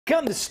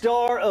Become the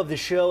star of the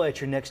show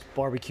at your next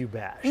barbecue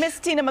bash. Miss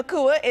Tina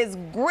Makua is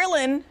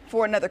grilling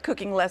for another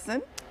cooking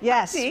lesson.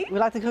 Yes, we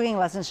like the cooking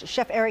lessons.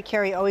 Chef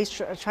Carey always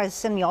tries to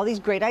send me all these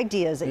great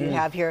ideas that you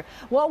have here.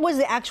 What was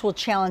the actual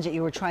challenge that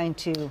you were trying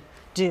to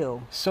do?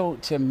 So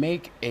to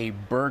make a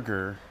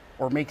burger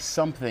or make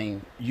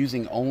something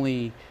using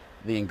only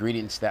the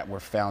ingredients that were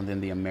found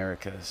in the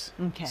Americas.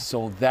 Okay.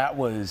 So that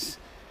was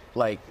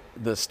like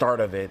the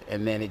start of it,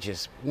 and then it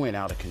just went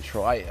out of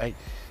control.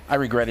 I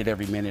regretted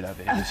every minute of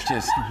it. It's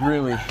just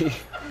really.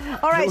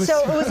 All right,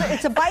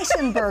 it's a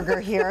bison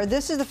burger here.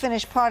 This is the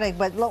finished product,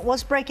 but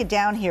let's break it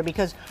down here,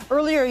 because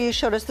earlier you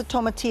showed us the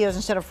tomatillos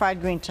instead of fried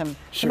green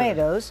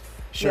tomatoes.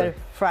 Sure. You had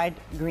fried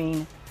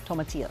green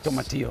tomatillos.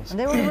 Tomatillos. And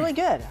they were really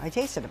good. I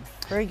tasted them.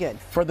 Very good.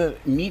 For the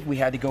meat, we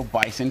had to go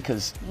bison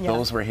because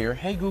those were here.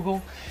 Hey,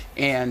 Google.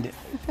 And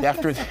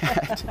after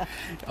that,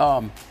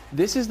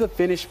 this is the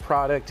finished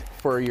product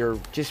for your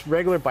just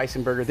regular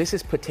bison burger. This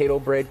is potato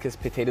bread because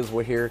potatoes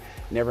were here.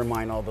 Never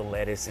mind all the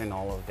lettuce and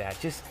all of that.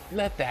 Just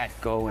let that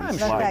go and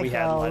slide. We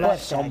had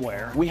lettuce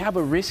somewhere. We have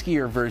a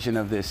riskier version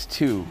of this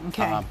too.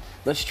 Okay.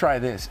 Let's try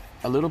this.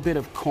 A little bit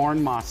of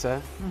corn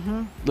masa,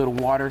 little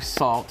water,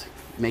 salt.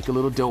 Make a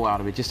little dough out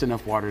of it, just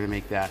enough water to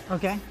make that.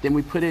 Okay. Then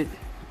we put it,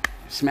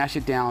 smash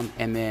it down,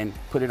 and then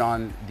put it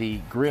on the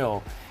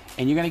grill.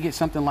 And you're gonna get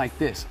something like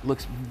this.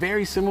 Looks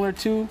very similar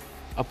to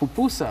a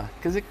pupusa,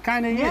 because it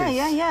kind of is.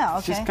 Yeah, okay.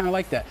 It's just kind of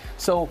like that.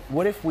 So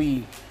what if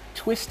we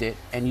twist it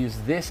and use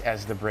this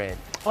as the bread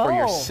for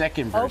your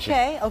second version?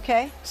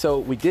 Okay. So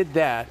we did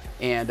that,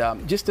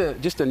 and just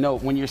a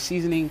note, when you're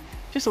seasoning,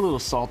 just a little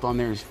salt on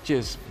there is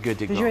just good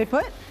to go. Did you ready to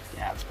put?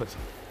 Yeah, let's put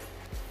some.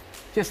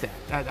 Just that.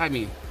 I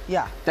mean,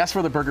 yeah. That's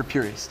for the burger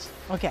purists.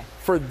 Okay.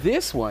 For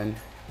this one,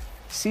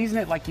 season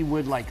it like you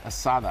would like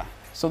asada.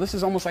 So this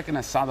is almost like an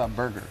asada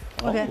burger.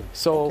 Okay.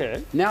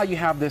 So now you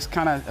have this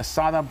kind of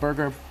asada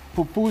burger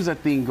pupusa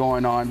thing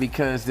going on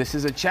because this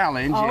is a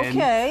challenge.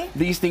 Okay. And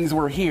these things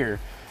were here.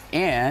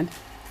 And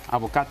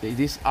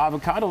these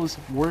avocados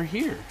were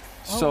here.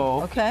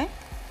 So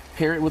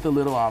pair it with a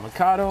little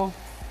avocado.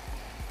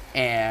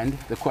 And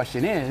the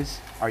question is,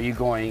 are you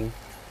going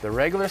the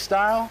regular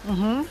style,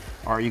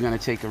 or are you going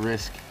to take a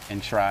risk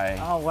and try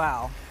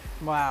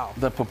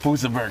the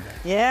pupusa burger?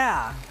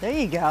 Yeah, there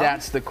you go.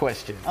 That's the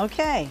question.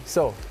 Okay.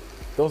 So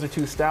those are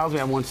two styles. We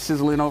have one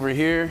sizzling over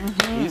here.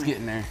 He's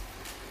getting there.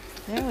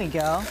 There we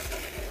go.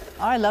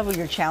 I love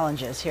your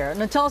challenges here.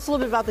 Now tell us a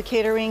little bit about the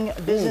catering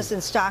business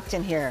in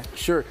Stockton here.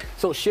 Sure.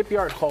 So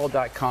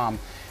shipyardhall.com.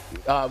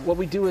 What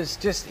we do is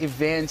just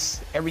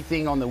events,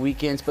 everything on the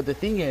weekends. But the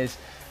thing is,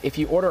 if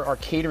you order our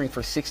catering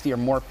for 60 or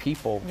more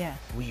people,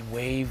 we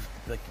waive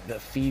the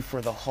fee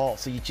for the hall.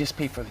 So you just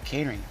pay for the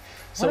catering.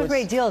 So what a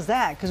great deal is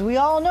that? Because we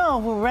all know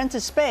when we rent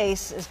a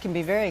space, it can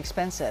be very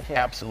expensive here.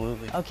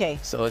 Absolutely. Okay.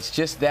 So it's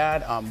just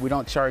that. We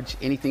don't charge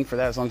anything for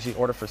that as long as you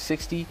order for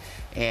 60.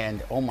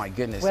 And oh my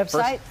goodness.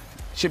 Website?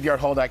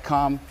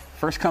 Shipyardhall.com.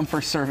 First come,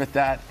 first serve at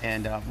that.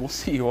 And we'll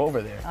see you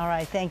over there. All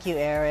right. Thank you,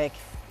 Eric.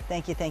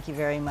 Thank you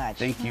very much.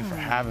 Thank you for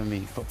having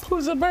me.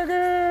 Pupusa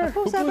burger!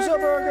 Pupusa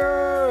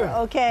burger!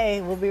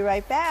 Okay, we'll be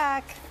right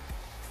back.